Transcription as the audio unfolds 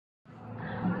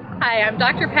Hi, I'm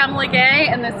Dr. Pamela Gay,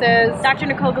 and this is Dr.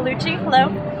 Nicole Galucci. Hello.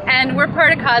 And we're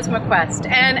part of CosmoQuest.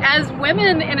 And as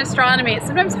women in astronomy, it's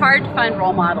sometimes hard to find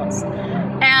role models.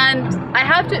 And I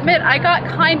have to admit, I got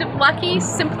kind of lucky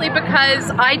simply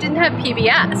because I didn't have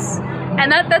PBS.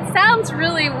 And that sounds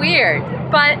really weird,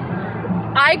 but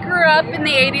I grew up in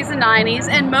the 80s and 90s,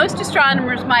 and most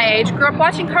astronomers my age grew up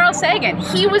watching Carl Sagan.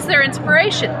 He was their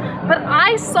inspiration. But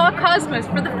I saw Cosmos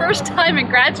for the first time in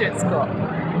graduate school.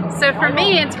 So for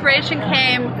me, inspiration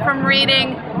came from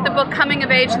reading the book Coming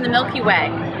of Age in the Milky Way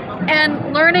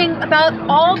and learning about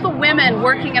all the women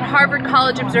working at Harvard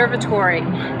College Observatory,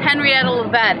 Henrietta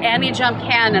Leavitt, Annie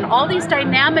Jump-Cann, and all these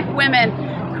dynamic women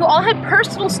who all had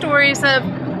personal stories of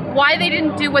why they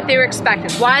didn't do what they were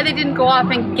expected, why they didn't go off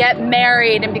and get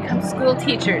married and become school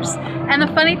teachers. And the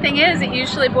funny thing is, it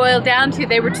usually boiled down to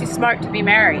they were too smart to be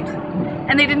married,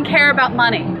 and they didn't care about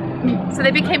money. So they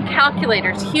became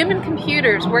calculators, human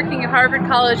computers working at Harvard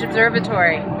College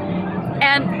Observatory.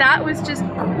 And that was just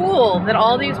cool that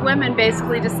all these women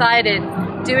basically decided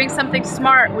doing something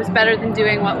smart was better than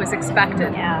doing what was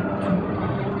expected. Yeah.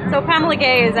 So Pamela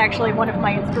Gay is actually one of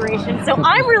my inspirations. So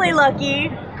I'm really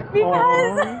lucky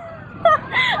because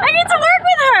I get to work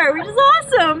with her, which is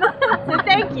awesome. So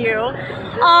thank you.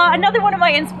 Another one of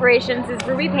my inspirations is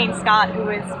Ruby Payne Scott, who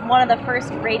is one of the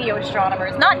first radio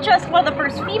astronomers. Not just one of the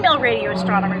first female radio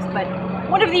astronomers, but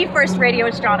one of the first radio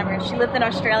astronomers. She lived in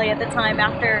Australia at the time.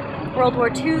 After World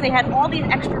War II, they had all these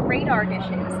extra radar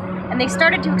dishes, and they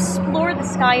started to explore the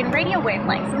sky in radio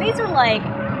wavelengths. And these are like,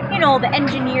 you know, the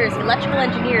engineers, the electrical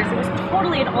engineers. It was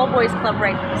totally an all-boys club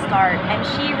right from the start, and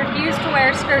she refused to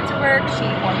wear skirts at work. She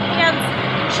wore pants.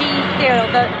 She, you know,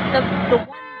 the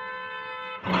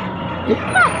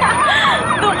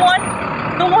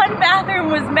one bathroom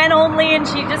was men only, and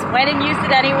she just went and used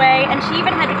it anyway. And she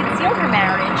even had to conceal her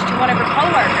marriage to one of her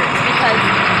coworkers because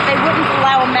they wouldn't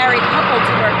allow a married couple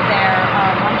to work there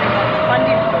under the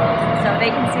funding rules. So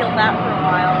they concealed that for a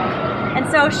while. And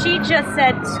so she just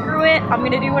said, screw it, I'm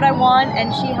going to do what I want,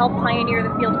 and she helped pioneer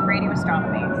the field of radio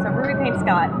astronomy. So Ruby Payne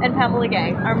Scott and Pamela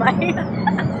Gay are my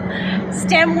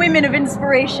STEM women of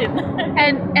inspiration.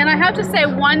 And I have to say,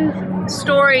 one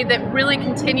story that really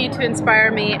continued to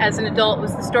inspire me as an adult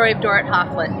was the story of Dorrit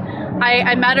Hofflet.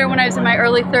 I met her when I was in my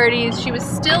early 30s. She was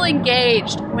still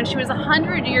engaged when she was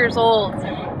 100 years old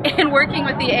in working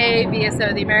with the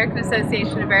AAVSO, the American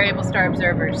Association of Variable Star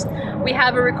Observers. We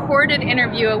have a recorded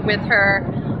interview with her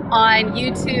on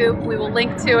YouTube. We will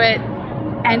link to it.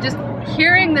 And just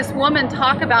hearing this woman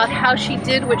talk about how she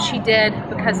did what she did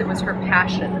because it was her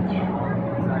passion.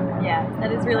 Yeah,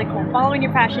 that is really cool. Following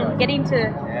your passion, getting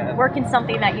to work in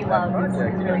something that you love is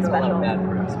really special.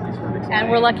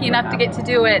 And we're lucky enough to get to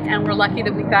do it, and we're lucky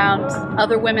that we found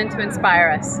other women to inspire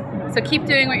us. So keep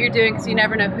doing what you're doing, because you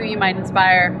never know who you might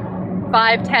inspire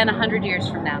 5, 10, 100 years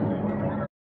from now.